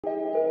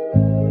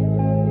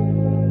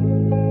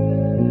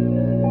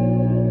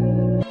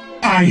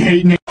I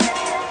hate niggas.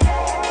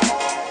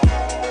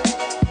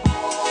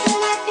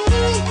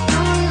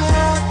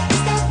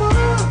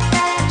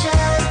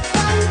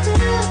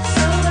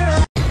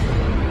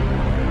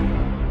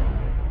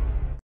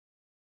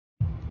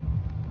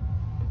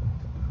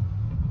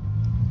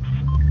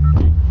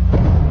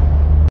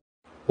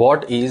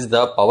 What is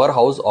the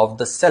powerhouse of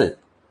the cell?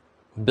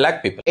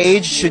 Black people.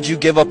 Age should you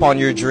give up on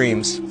your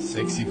dreams?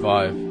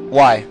 65.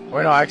 Why?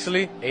 Wait, no,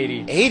 actually,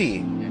 80.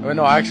 80? Wait,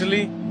 no,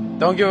 actually,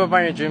 don't give up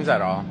on your dreams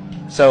at all.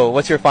 So,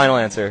 what's your final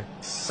answer?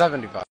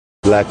 75.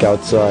 Black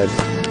outside,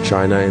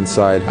 China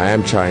inside. I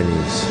am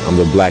Chinese. I'm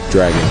the Black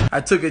Dragon. I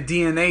took a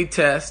DNA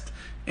test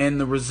and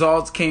the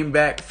results came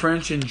back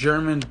French and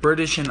German,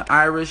 British and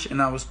Irish,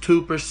 and I was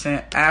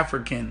 2%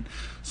 African.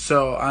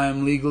 So I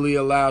am legally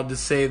allowed to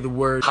say the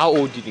word. How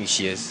old do you think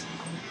she is?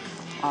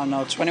 I don't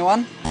know,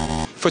 21?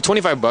 For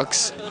 25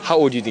 bucks, how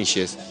old do you think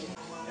she is?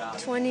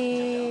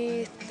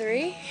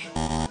 23?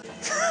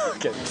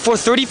 Okay. For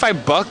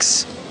 35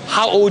 bucks,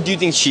 how old do you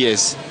think she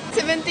is?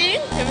 17?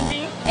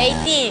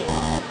 18.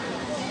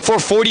 For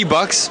 40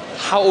 bucks,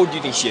 how old do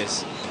you think she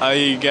is?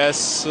 I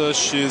guess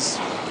she's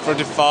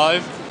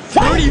 35.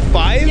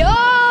 35? Yo,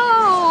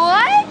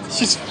 what?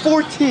 She's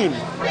 14.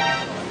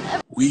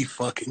 We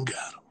fucking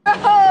got him.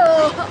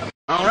 Oh.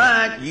 All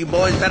right, you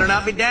boys better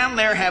not be down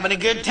there having a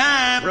good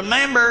time.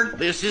 Remember,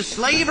 this is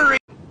slavery.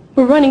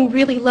 We're running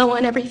really low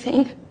on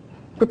everything.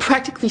 We're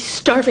practically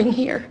starving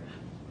here.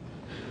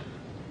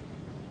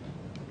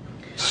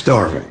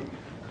 Starving.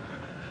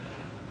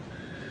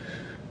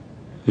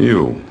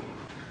 You.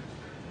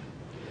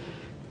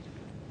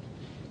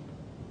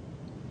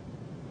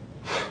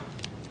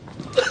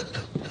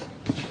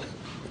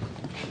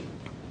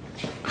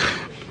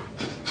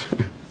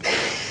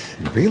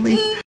 Really?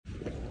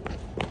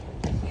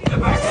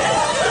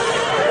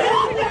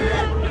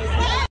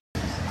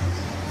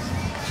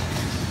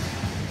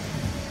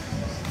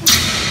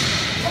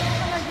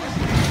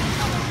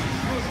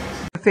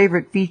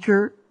 Favorite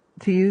feature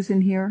to use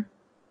in here?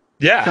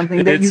 Yeah.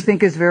 Something that you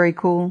think is very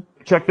cool?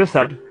 Check this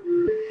out.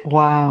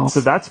 Wow.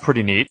 So that's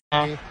pretty neat.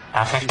 One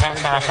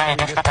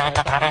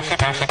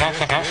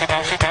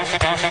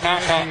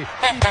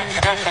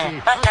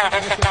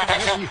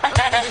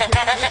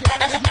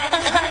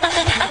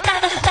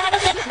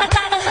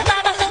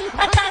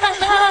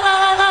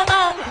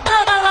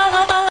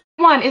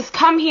is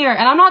come here,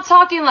 and I'm not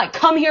talking like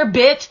come here,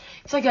 bitch.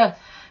 It's like a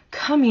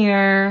come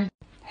here.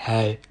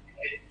 Hey.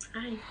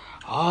 Hi.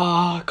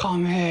 Ah,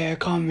 come here,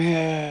 come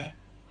here.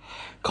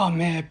 Come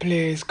here,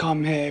 please,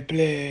 come here,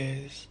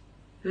 please.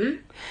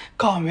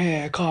 Come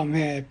here,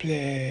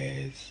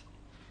 please.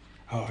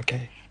 Oh,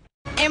 okay.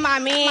 And my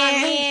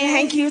man.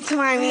 Thank you to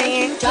my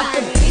man.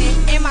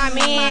 And my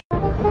man.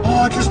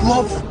 Oh, I just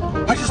love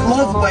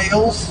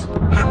whales.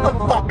 How the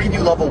fuck can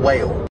you love a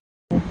whale?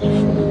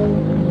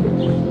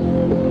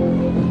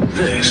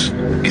 This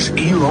is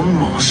Elon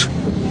Musk,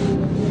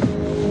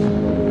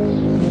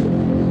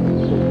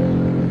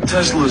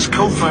 Tesla's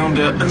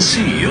co-founder and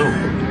CEO.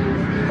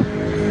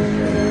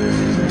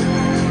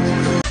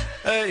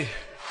 Hey,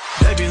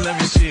 baby, let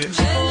me see it.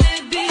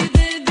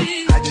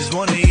 I just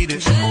wanna eat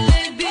it.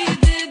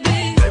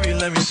 Baby,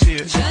 let me see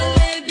it.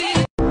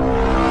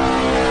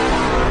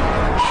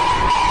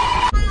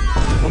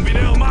 Un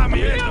video,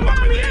 mami,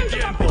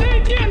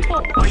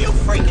 Are you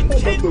freaking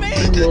kidding me?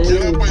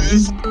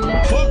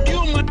 Fuck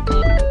you, man.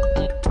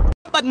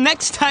 But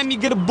next time you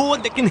get a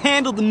board that can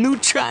handle the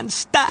neutron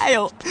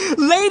style.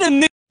 Later,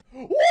 nigga.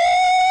 Woo!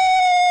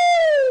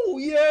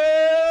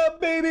 Yeah,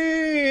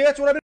 baby! That's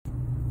what I've been.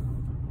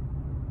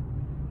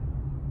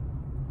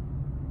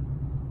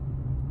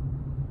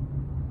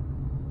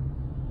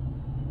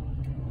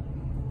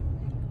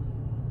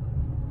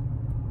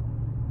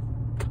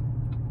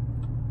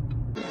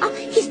 Oh,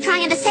 he's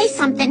trying to say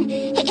something.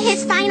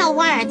 His final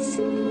words.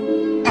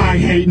 I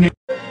hate niggas.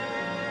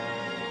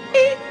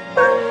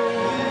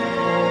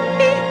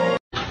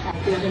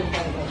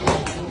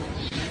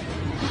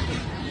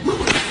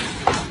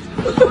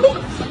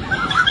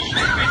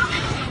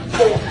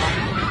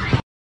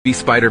 Be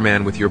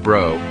Spider-Man with your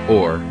bro,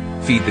 or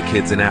feed the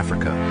kids in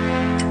Africa.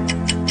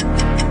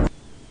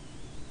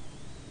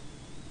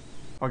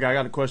 Okay, I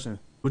got a question.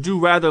 Would you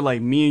rather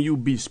like me and you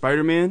be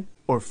Spider-Man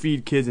or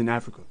feed kids in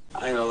Africa?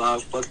 I ain't gonna lie,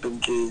 fuck them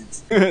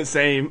kids.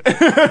 Same.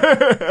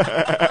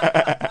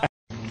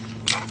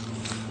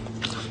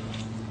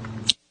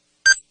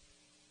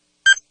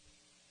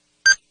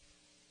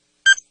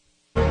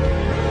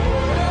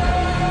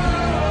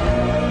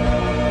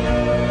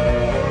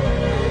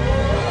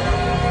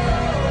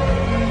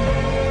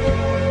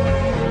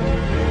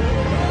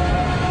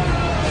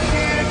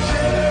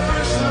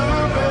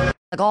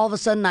 Like all of a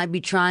sudden I'd be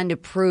trying to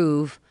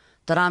prove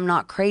that I'm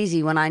not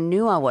crazy when I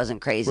knew I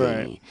wasn't crazy.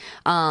 Right.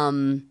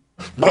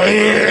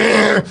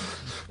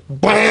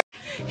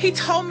 He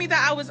told me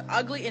that I was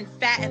ugly and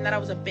fat and that I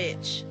was a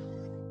bitch.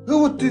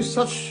 Who would do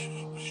such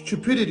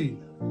stupidity?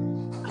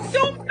 I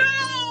don't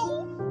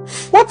know.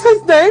 What's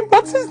his name?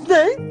 What's his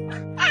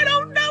name? I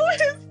don't know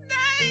his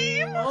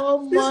name. Oh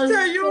my! Is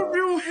that your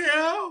real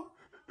hair?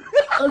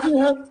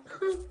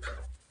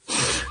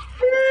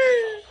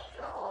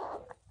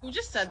 Who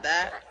just said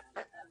that?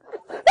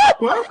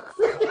 What?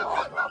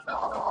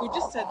 Who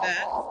just said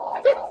that?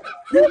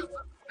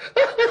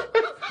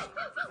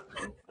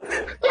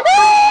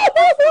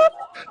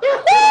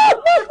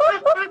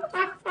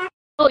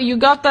 Oh, you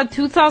got that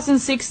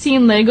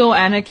 2016 Lego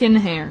Anakin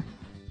hair.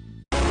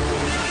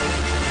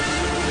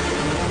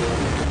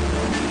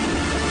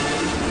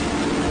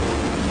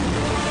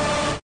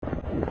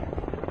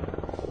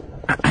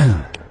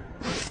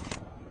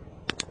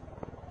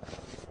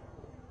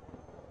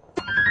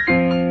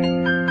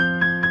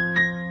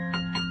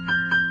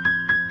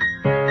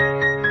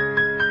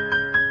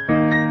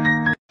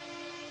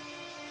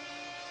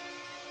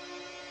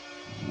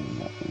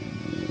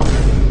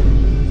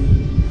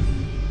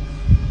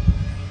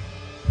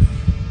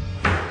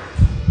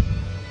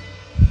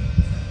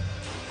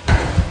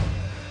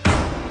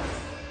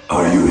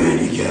 Are you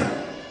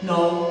handicapped?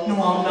 No,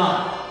 I'm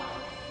not.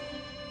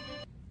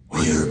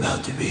 Well, you're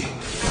about to be.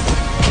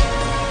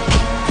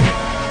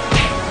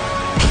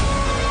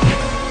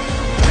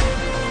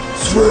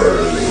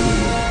 Swirly.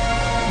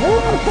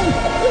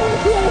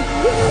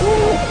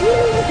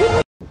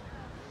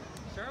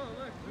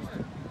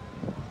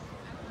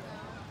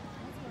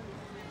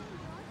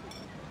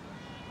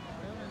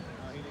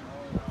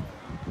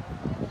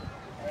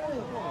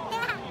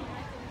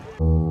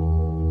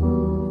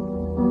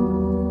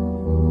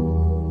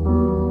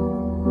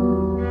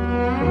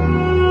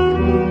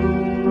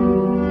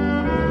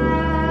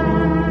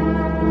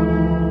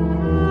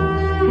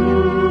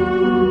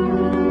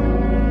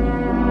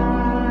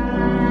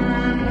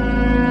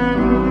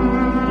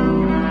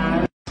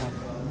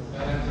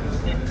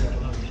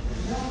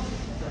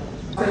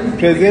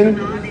 Present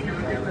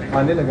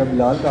आने लगा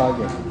बिलाल का आ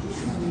गया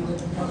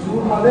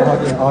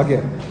आ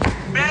गया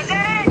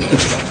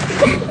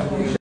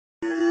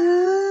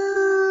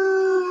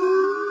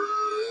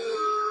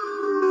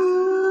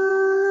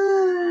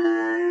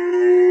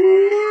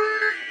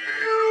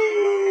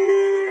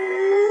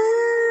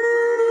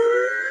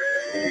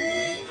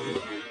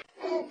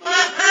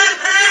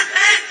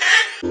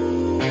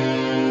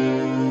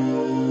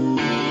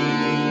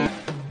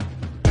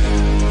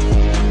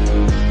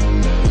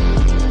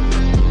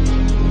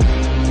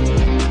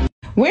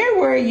Where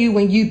were you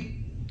when you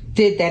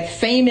did that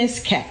famous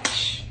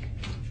catch?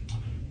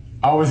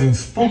 I was in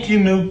Spooky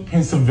Nook,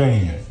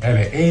 Pennsylvania at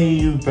an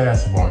AAU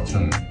basketball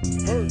tournament.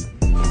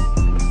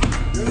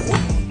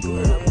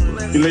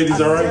 You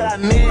ladies all right?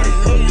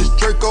 This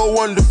Draco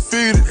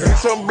undefeated.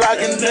 Some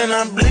blocking, then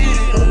I'm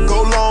bleeding.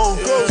 Go long,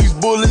 these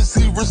bullets,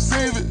 he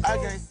receive it. I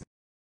can't.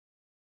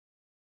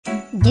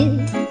 Do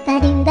ba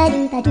do ba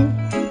do ba do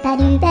ba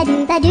do ba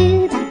do ba do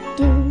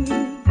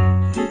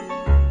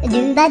ba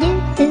do ba do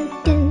do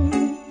do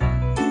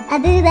a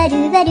boo ba do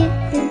ba do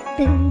boo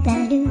boo ba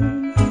do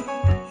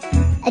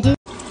a do.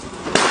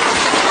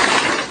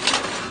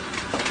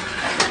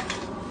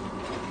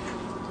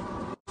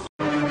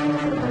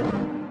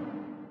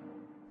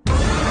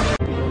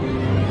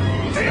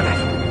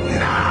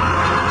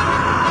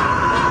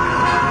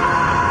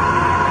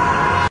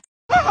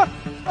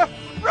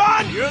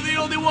 Run! You're the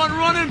only one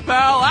running,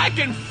 pal. I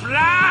can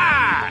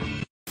fly!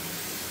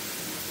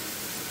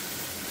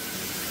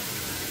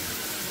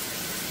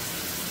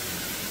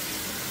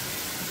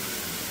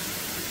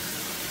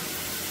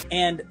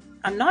 And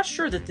I'm not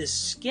sure that this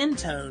skin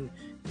tone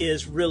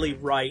is really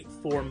right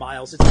for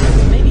Miles. It's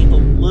maybe a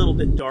little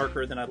bit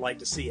darker than I'd like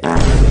to see it.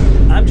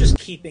 I'm just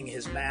keeping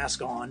his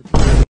mask on.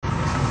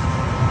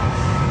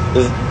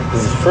 This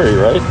is free,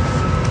 right?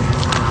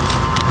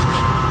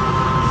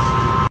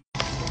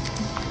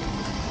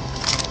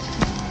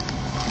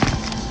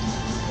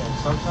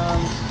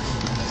 Sometimes.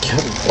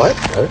 What?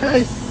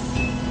 Okay.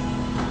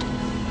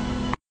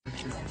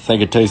 I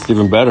think it tastes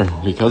even better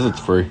because it's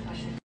free.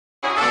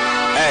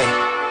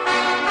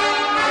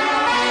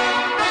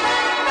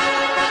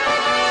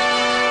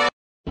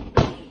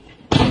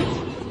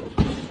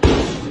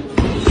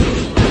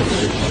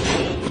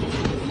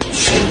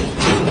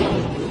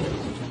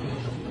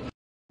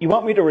 You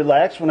want me to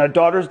relax when our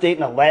daughter's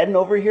dating Aladdin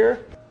over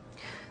here?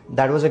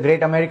 That was a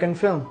great American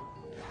film.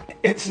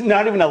 It's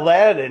not even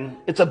Aladdin.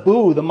 It's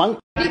Abu, the monkey.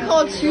 We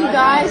call two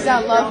guys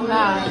that love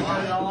math.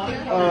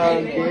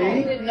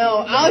 Okay.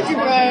 No,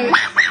 algebra.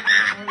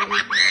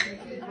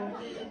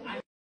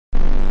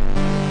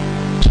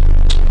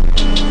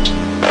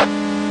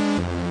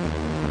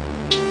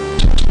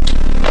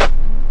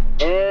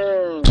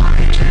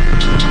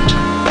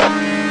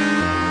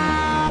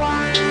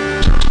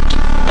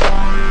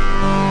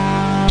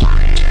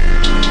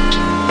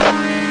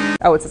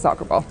 Oh, it's a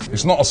soccer ball.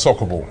 It's not a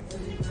soccer ball.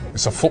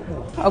 It's a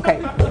football.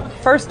 Okay,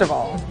 first of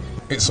all.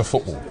 It's a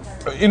football.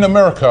 In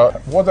America,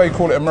 what do they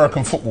call it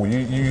American football?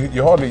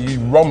 You hardly, you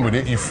run with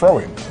it, you throw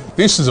it.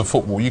 This is a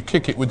football, you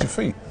kick it with your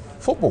feet.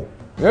 Football,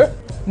 yeah?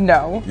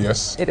 No.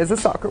 Yes. It is a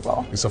soccer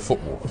ball. It's a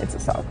football. It's a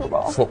soccer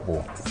ball.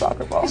 Football. It's a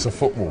soccer ball. It's a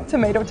football.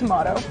 Tomato,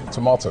 tomato.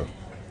 Tomato.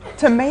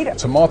 Tomato.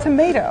 Tomato.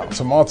 Tomato.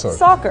 Tomato.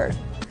 Soccer.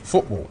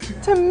 Football.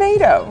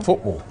 Tomato.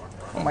 Football.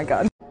 Oh my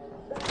God.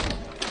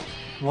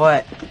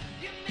 What?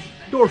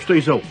 Door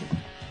stays open.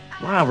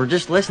 Wow, we're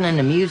just listening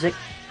to music.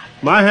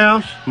 My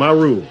house, my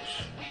rules.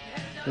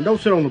 And don't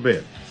sit on the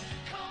bed.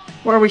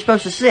 Where are we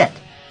supposed to sit?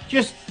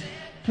 Just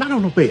not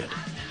on the bed.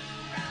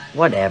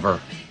 Whatever.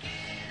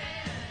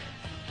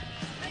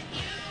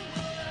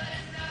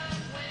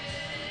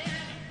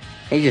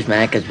 He's just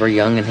mad because we're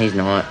young and he's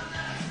not.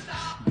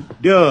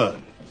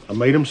 Done. I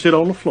made him sit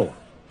on the floor.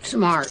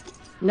 Smart.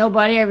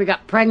 Nobody ever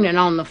got pregnant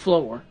on the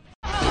floor.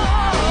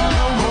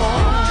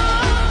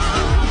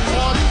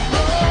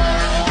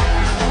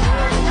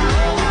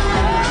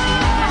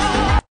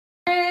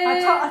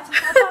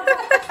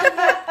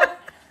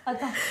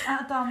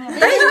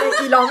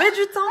 Il en met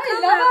du temps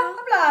quand même.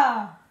 Hop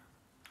là.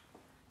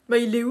 Bah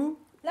il est où?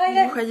 Là, il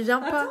est. Pourquoi il vient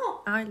pas?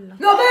 Attends. Ah, il l'a.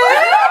 Non mais.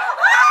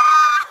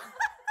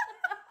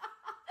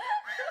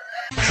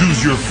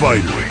 Choose your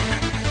fighter.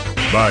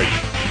 Biden.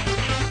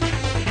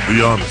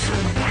 Beyonce.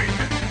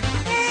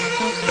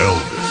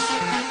 Elvis.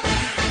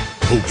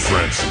 Pope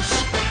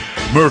Francis.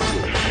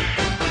 Merkel.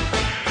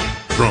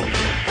 Trump.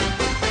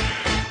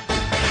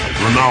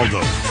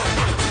 Ronaldo.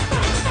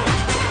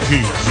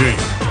 King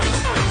James.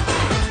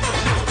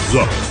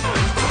 Zuck.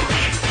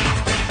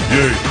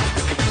 Ye.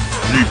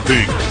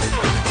 Jinping.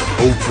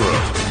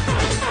 Oprah.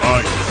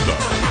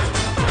 Einstein.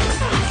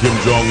 Kim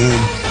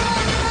Jong-un.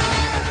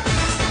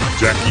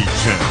 Jackie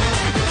Chan.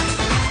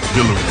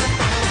 Hillary.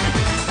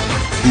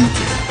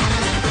 Putin.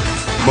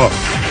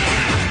 Musk.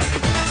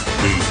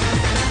 Daisy.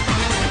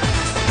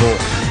 Paul.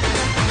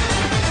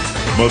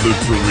 Mother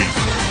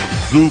Teresa.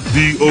 Zoop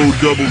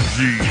D-O-double-G.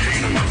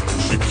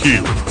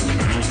 Shakira.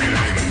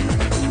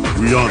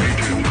 Rihanna.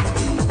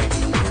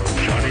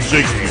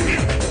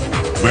 Shakespeare.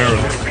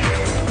 Marilyn.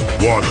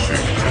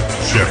 Washington.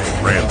 Chef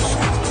Ramsay.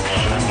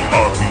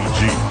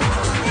 RPG.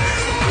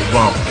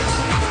 Obama.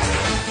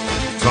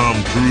 Tom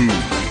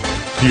Cruise.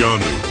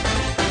 Keanu.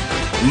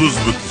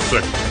 Elizabeth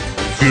II.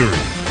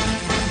 Fury.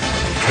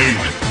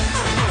 Hayden.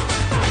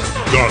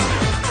 Gunner.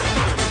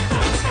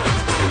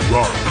 The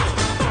Rock.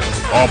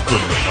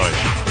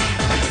 Oppenheimer.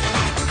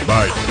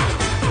 Biden.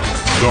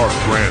 Dark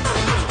Brandon.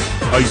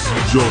 Icy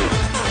Joe.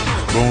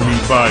 Boney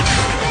Biden.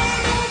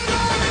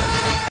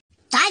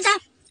 Salsa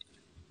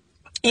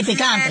y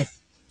picante.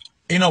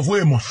 Y nos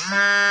fuimos.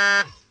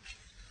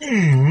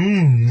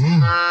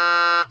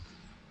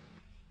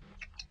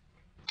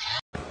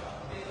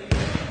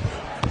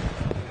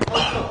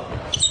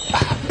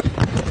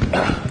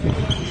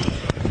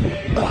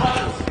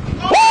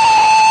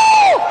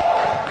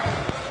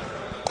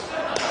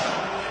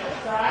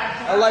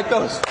 I like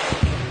those.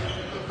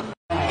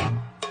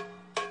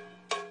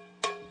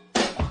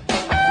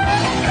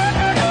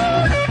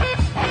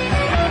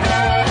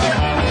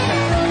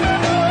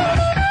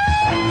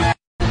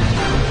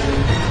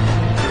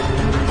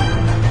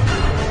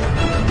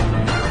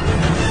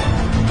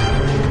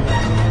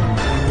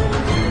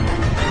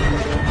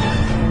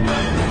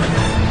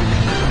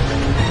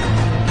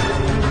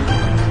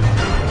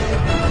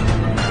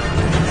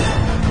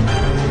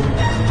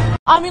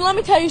 I mean, let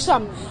me tell you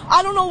something.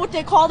 I don't know what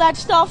they call that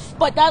stuff,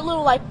 but that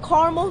little, like,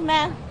 caramel,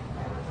 man,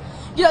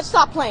 you gotta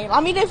stop playing.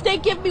 I mean, if they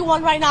give me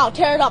one right now, I'll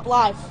tear it up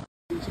live.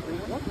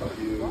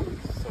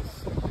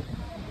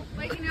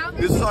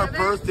 This is our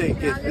birthday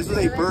gift. This is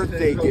a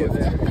birthday gift.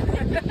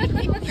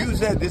 You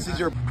said this is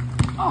your...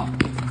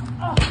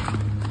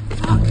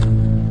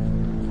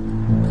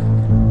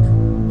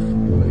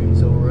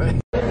 He's alright.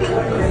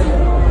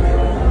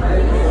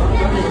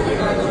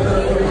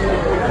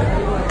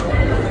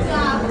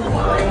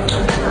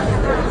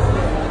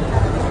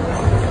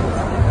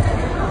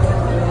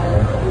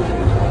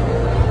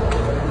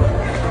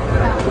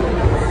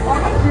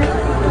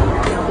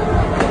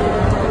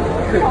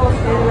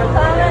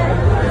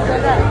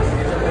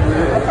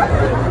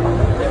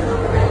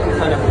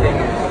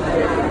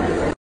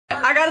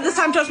 I got it this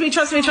time. Trust me,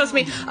 trust me, trust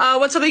me.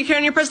 What's something you carry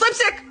in your purse?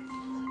 Lipstick.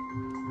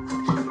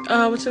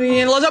 What's something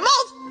in loads of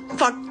mold?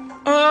 Fuck.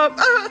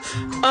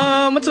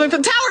 What's something for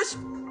the towers?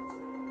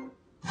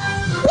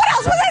 What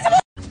else was I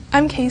supposed?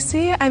 I'm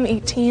Casey. I'm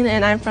 18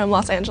 and I'm from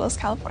Los Angeles,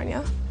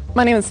 California.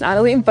 My name is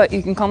Natalie, but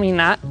you can call me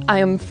Nat. I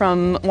am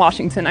from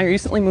Washington. I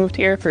recently moved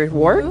here for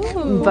work,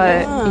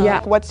 but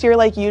yeah. What's your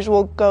like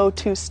usual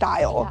go-to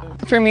style?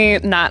 For me,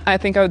 Nat, I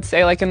think I would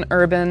say like an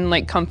urban,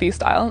 like comfy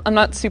style. I'm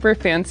not super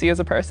fancy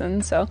as a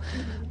person, so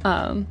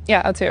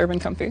yeah, I'd say urban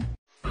comfy.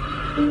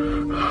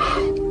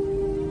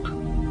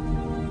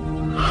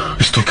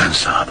 Estoy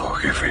cansado,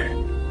 jefe.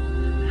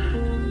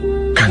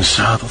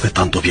 Cansado de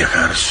tanto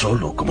viajar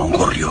solo como un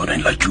gorrión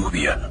en la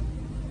lluvia.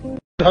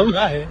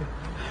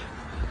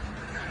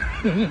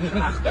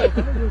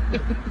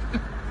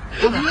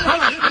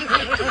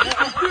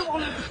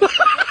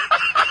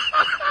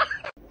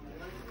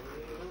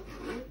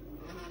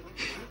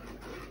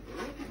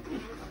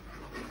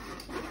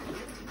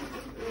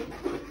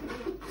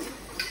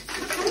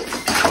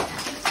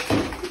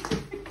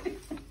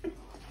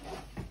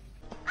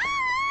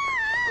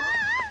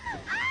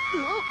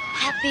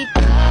 Happy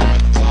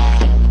birthday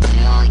to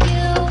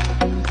you.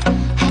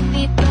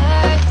 Happy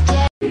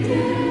birthday.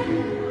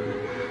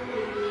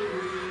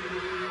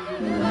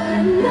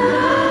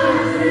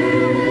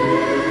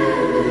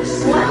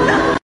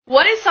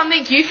 What is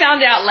something you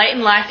found out late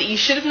in life that you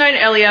should have known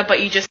earlier,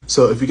 but you just...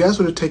 So if you guys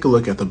were to take a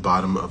look at the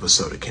bottom of a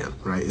soda can,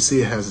 right, you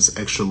see it has this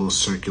extra little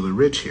circular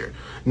ridge here.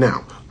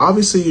 Now,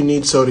 obviously you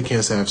need soda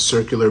cans to have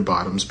circular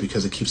bottoms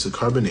because it keeps the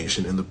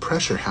carbonation and the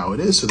pressure how it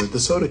is so that the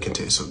soda can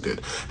taste so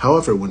good.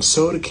 However, when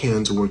soda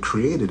cans were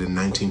created in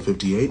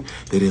 1958,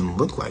 they didn't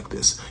look like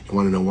this. You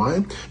want to know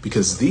why?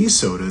 Because these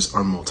sodas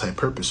are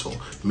multi-purposeful,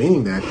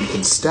 meaning that you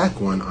can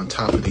stack one on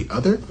top of the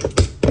other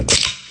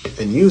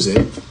and use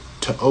it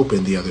to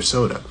open the other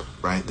soda,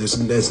 right?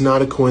 There's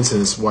not a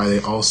coincidence why they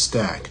all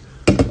stack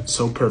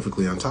so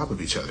perfectly on top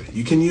of each other.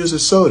 You can use a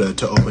soda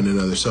to open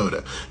another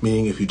soda,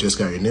 meaning if you just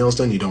got your nails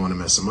done, you don't want to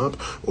mess them up,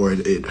 or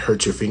it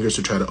hurts your fingers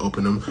to try to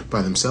open them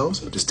by themselves,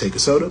 just take a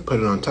soda, put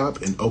it on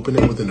top, and open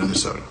it with another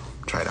soda.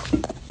 Try it out.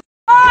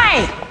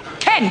 Oi!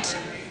 Kent!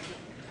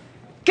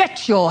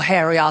 Get your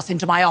hairy ass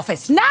into my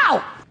office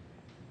now!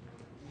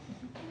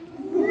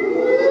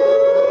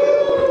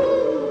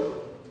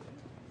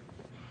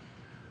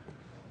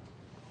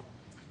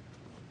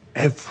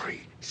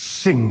 Every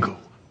single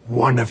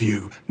one of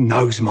you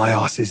knows my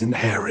ass isn't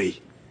hairy,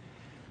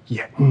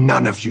 yet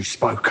none of you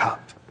spoke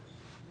up.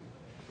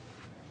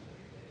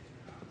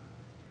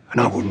 And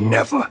I will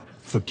never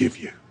forgive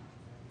you.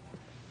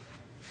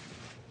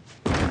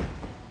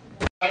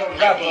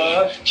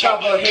 Rapper,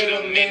 chopper hit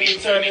him and he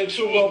turned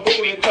into a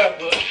booty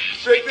clapper.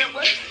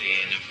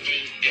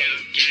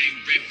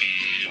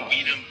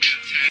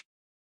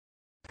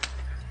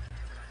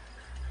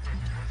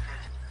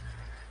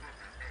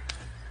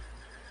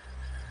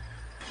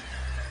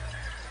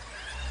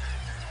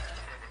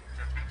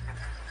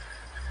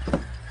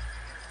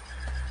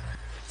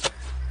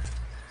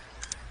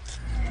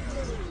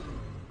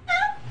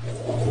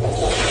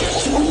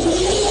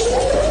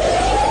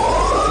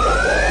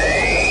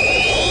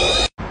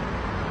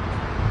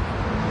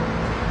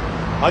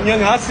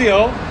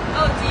 안녕하세요.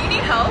 Oh, do you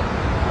need help?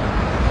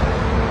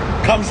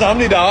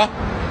 감사합니다.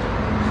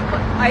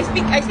 I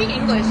speak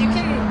English. You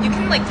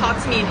can like talk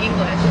to me in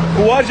English.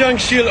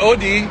 화장실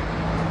어디?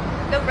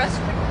 The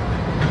restaurant.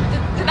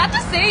 Did that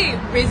just say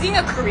raising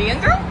a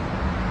Korean girl?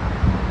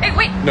 Hey,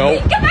 wait. No,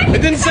 Wait, get back. I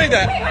didn't say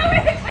that.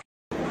 Wait.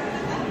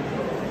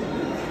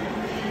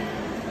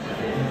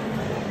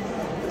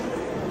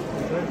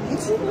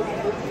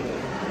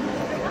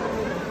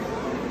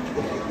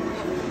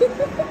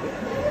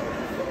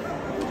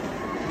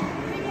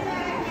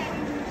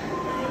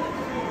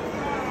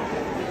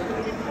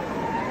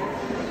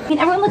 I mean,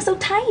 everyone looks so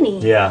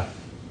tiny. Yeah,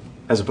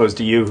 as opposed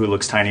to you who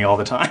looks tiny all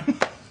the time.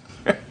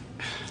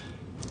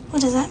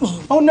 What does that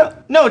mean? Oh,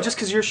 no, just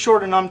because you're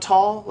short and I'm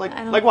tall.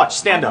 Like watch,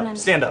 stand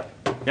up,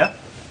 yeah?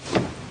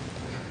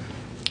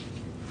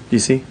 You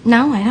see?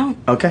 No, I don't.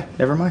 Okay,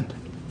 never mind.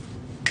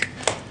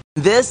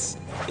 This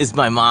is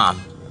my mom.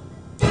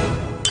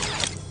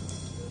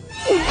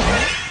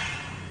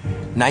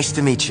 Nice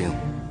to meet you.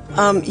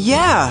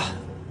 Yeah.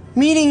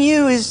 Meeting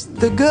you is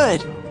the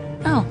good.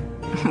 Oh,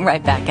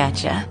 right back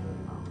at ya.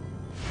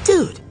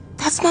 Dude,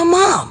 that's my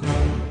mom.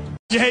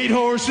 You hate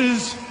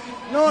horses?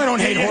 No, I don't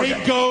hate horses. You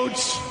hate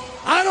goats?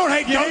 I don't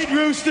hate goats. You hate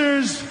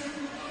roosters?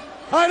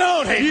 I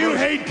don't hate roosters. You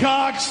hate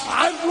cocks?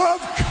 I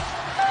love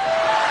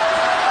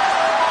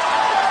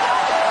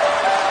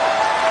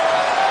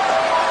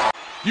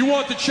You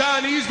want the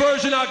Chinese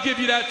version? I'll give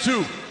you that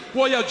too.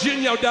 Well, your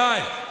Jin Yao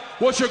Dai.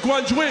 What's your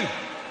Guanjuin?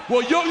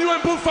 Well, Yo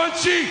Yuan Bu Fan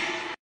Chi.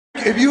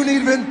 If you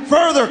need even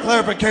further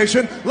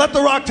clarification, let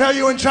The Rock tell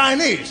you in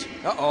Chinese.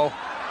 Uh-oh.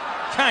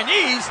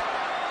 Chinese?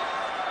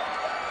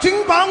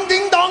 Ding bong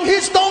ding dong,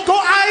 hit stone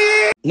cold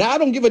aye. Now, I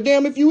don't give a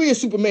damn if you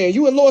is Superman.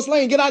 You and Lois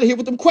Lane, get out of here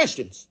with them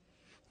questions.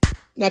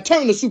 Now,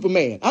 turn to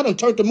Superman. I done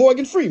turned to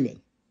Morgan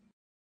Freeman.